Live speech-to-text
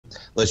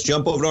Let's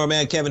jump over to our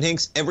man, Kevin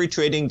Hincks. Every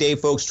trading day,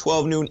 folks,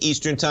 12 noon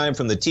Eastern time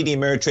from the TD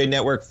Ameritrade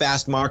Network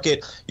Fast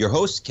Market. Your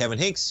host, Kevin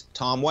Hincks,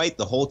 Tom White,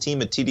 the whole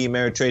team at TD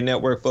Ameritrade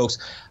Network, folks.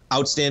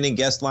 Outstanding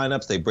guest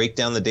lineups. They break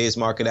down the day's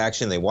market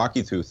action. They walk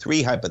you through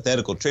 3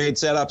 hypothetical trade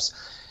setups.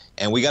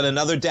 And we got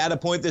another data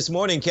point this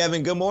morning.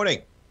 Kevin, good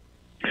morning.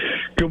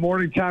 Good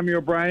morning, Tommy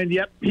O'Brien.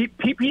 Yep,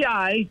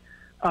 PPI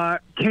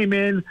came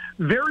in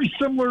very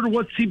similar to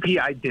what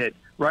CPI did,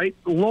 right?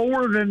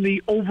 Lower than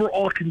the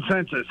overall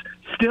consensus.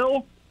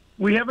 Still,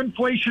 we have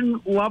inflation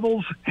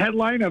levels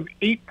headline of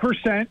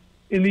 8%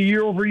 in the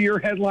year-over-year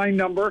headline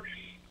number,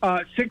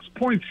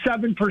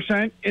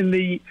 6.7% in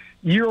the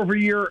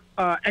year-over-year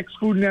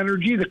ex-food and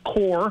energy, the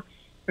core,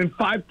 and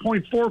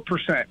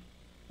 5.4%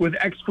 with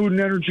ex-food and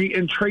energy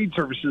and trade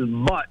services.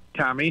 But,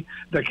 Tommy,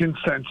 the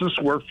consensus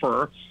were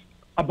for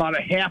about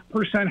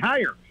 0.5%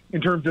 higher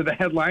in terms of the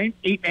headline,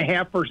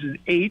 8.5 versus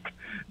 8.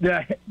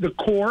 The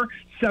core,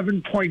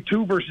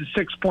 7.2 versus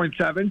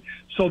 6.7.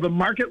 So the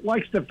market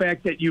likes the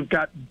fact that you've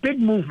got big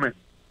movement,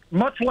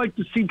 much like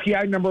the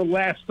CPI number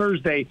last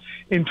Thursday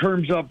in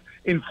terms of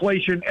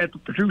inflation at the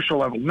producer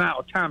level.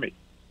 Now, Tommy,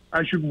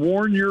 I should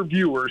warn your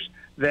viewers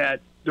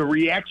that the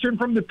reaction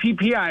from the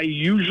PPI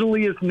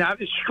usually is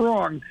not as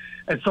strong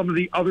as some of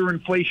the other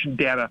inflation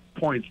data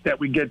points that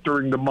we get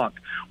during the month.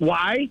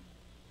 Why?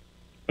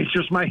 It's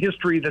just my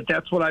history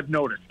that's what I've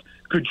noticed.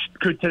 Could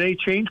today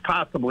change?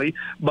 Possibly.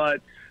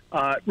 But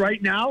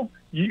right now,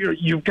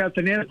 you've got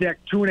the NASDAQ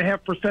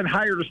 2.5%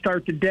 higher to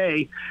start the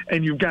day,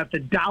 and you've got the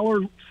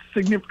dollar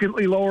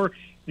significantly lower.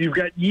 You've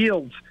got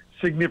yields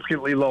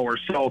significantly lower.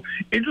 So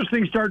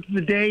interesting start to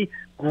the day.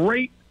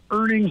 Great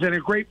earnings and a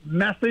great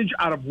message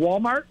out of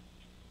Walmart.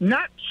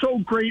 Not so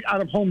great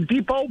out of Home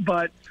Depot,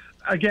 but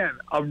again,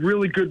 a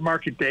really good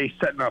market day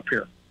setting up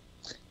here.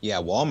 Yeah,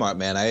 Walmart,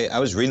 man. I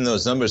was reading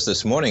those numbers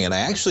this morning, and I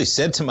actually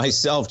said to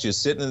myself,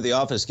 just sitting in the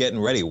office getting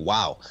ready,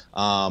 wow,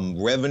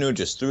 revenue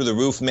just through the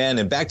roof, man.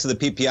 And back to the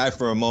PPI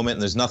for a moment,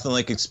 and there's nothing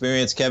like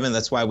experience, Kevin.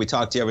 That's why we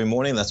talk to you every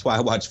morning. That's why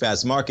I watch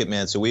Fast Market,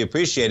 man, so we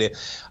appreciate it.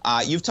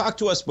 You've talked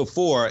to us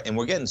before, and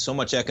we're getting so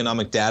much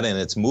economic data, and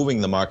it's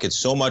moving the market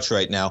so much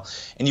right now.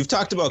 And you've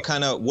talked about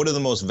kind of what are the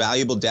most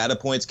valuable data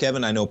points,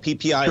 Kevin. I know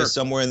PPI is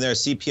somewhere in there,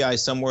 CPI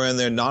is somewhere in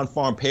there,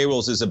 non-farm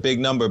payrolls is a big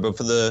number. But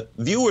for the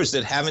viewers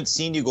that haven't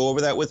seen you go over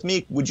that with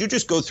me, would you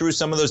just go through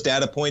some of those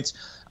data points?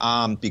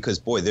 Because,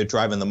 boy, they're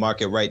driving the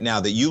market right now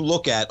that you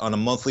look at on a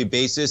monthly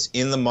basis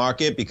in the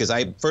market. Because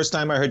first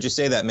time I heard you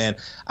say that, man,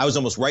 I was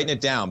almost writing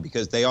it down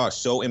because they are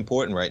so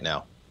important right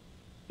now.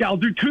 Yeah, I'll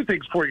do 2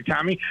 things for you,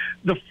 Tommy.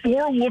 The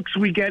 4 looks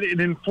we get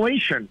in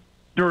inflation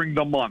during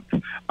the month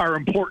are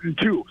important,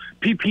 too.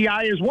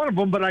 PPI is one of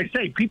them, but I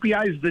say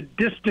PPI is the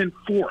distant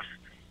fourth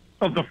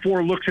of the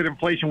 4 looks at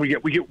inflation we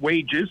get. We get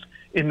wages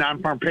in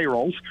non-farm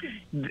payrolls.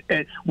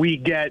 We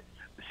get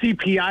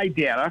CPI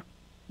data,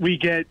 we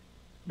get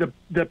the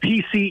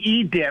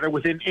PCE data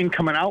within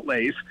income and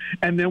outlays,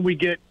 and then we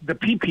get the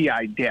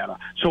PPI data.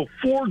 So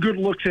 4 good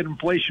looks at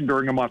inflation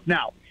during a month.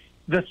 Now,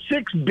 the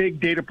 6 big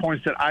data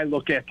points that I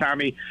look at,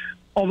 Tommy,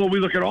 although we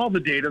look at all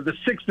the data, the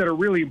 6 that are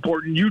really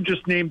important, you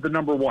just named the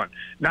number 1,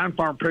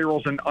 non-farm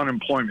payrolls and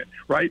unemployment,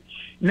 right?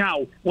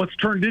 Now, what's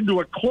turned into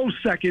a close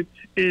second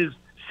is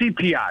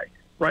CPI,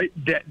 right,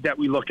 that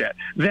we look at.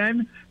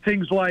 Then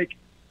things like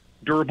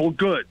durable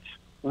goods,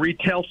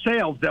 retail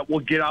sales that will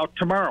get out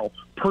tomorrow,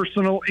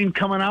 personal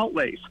income and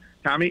outlays,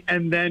 Tommy,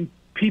 and then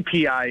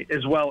PPI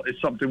as well is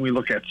something we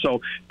look at.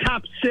 So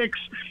top 6,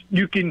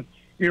 you can,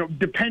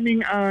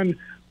 depending on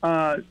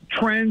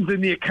trends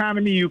in the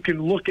economy, you can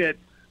look at,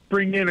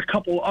 bring in a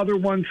couple other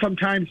ones.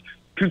 Sometimes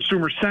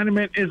consumer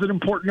sentiment is an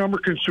important number,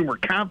 consumer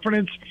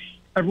confidence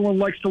everyone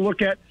likes to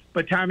look at.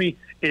 But, Tommy,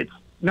 it's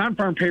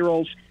non-farm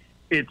payrolls,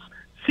 it's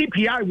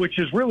CPI, which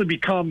has really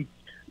become,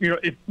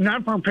 if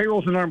non-farm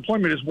payrolls and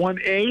unemployment is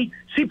 1A,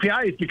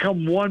 CPI has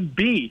become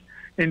 1B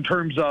in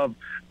terms of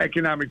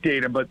economic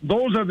data. But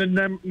those are the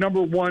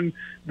number 1,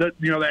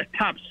 that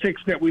top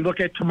 6 that we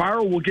look at.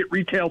 Tomorrow we'll get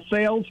retail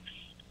sales.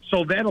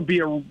 So that'll be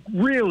a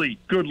really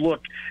good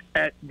look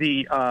at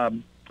the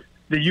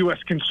U.S.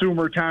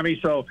 consumer, Tommy.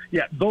 So,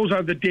 yeah, those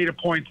are the data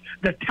points,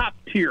 the top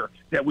tier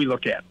that we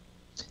look at.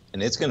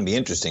 And it's going to be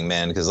interesting,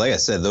 man, because like I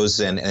said, those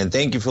and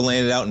thank you for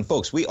laying it out. And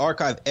folks, we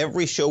archive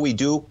every show we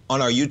do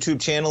on our YouTube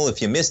channel. If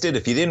you missed it,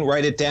 if you didn't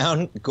write it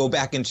down, go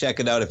back and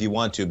check it out if you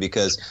want to,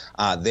 because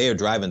they are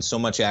driving so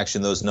much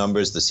action, those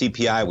numbers. The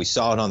CPI, we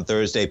saw it on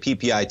Thursday,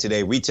 PPI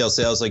today, retail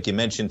sales, like you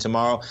mentioned,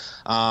 tomorrow.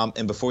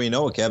 And before you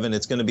know it, Kevin,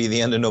 it's going to be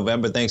the end of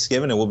November,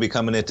 Thanksgiving, and we'll be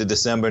coming into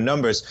December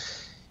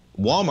numbers.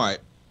 Walmart.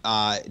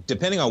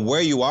 Depending on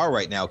where you are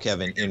right now,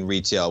 Kevin, in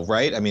retail,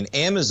 right? I mean,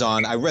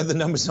 Amazon, I read the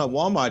numbers on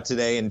Walmart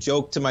today and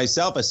joked to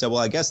myself. I said, well,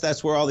 I guess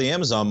that's where all the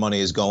Amazon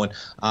money is going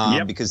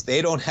because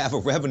they don't have a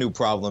revenue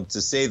problem,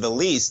 to say the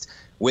least.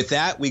 With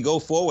that, we go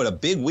forward. A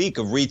big week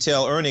of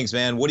retail earnings,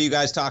 man. What are you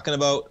guys talking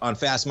about on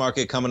Fast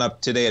Market coming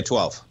up today at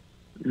 12?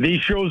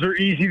 These shows are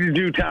easy to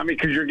do, Tommy,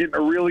 because you're getting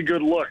a really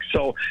good look.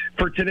 So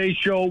for today's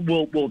show,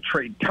 we'll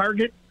trade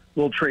Target,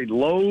 we'll trade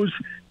Lowe's,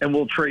 and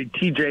we'll trade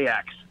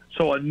TJX.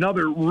 So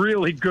another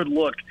really good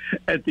look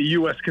at the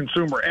U.S.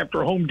 consumer.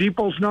 After Home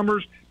Depot's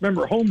numbers,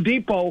 remember, Home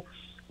Depot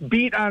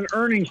beat on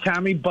earnings,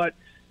 Tommy, but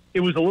it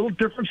was a little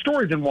different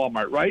story than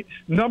Walmart, right?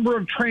 Number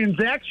of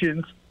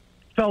transactions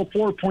fell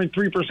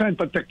 4.3%,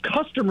 but the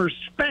customers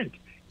spent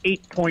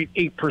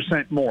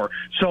 8.8% more.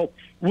 So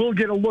we'll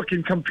get a look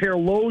and compare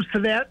Lowe's to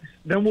that.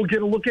 Then we'll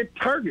get a look at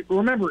Target.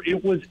 Remember,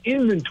 it was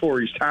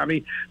inventories,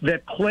 Tommy,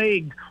 that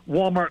plagued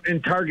Walmart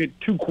and Target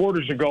 2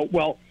 quarters ago.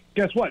 Well,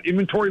 guess what?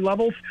 Inventory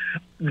levels,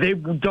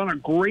 they've done a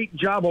great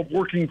job of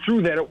working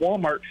through that at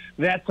Walmart.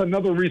 That's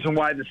another reason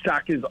why the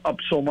stock is up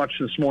so much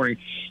this morning.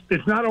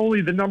 It's not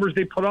only the numbers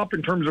they put up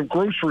in terms of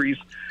groceries,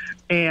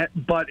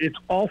 but it's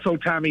also,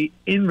 Tommy,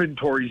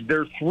 inventories.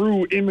 They're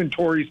through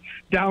inventories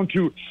down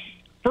to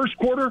first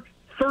quarter,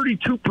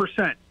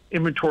 32%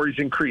 inventories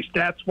increased.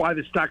 That's why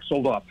the stock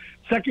sold off.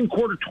 Second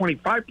quarter,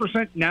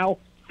 25%. Now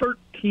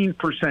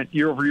 13%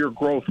 year-over-year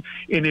growth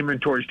in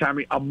inventories,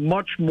 Tommy. A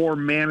much more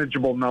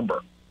manageable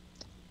number.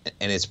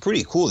 And it's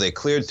pretty cool. They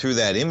cleared through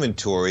that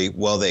inventory.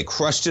 Well, they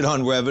crushed it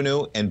on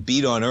revenue and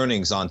beat on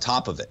earnings on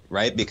top of it,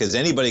 right? Because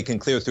anybody can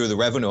clear through the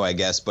revenue, I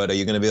guess, but are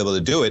you going to be able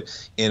to do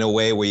it in a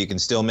way where you can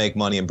still make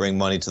money and bring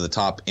money to the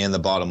top and the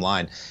bottom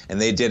line? And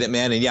they did it,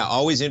 man. And yeah,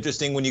 always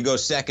interesting when you go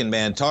second,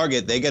 man.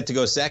 Target, they get to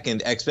go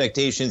second.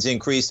 Expectations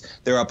increase.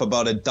 They're up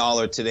about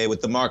 $1 today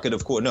with the market,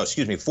 of course. No,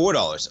 excuse me,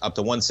 $4 up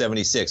to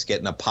 176,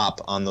 getting a pop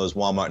on those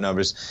Walmart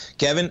numbers.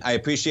 Kevin, I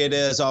appreciate it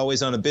as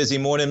always on a busy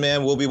morning,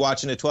 man. We'll be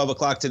watching at 12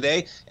 o'clock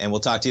today. And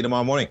we'll talk to you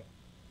tomorrow morning.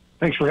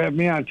 Thanks for having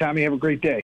me on, Tommy. Have a great day.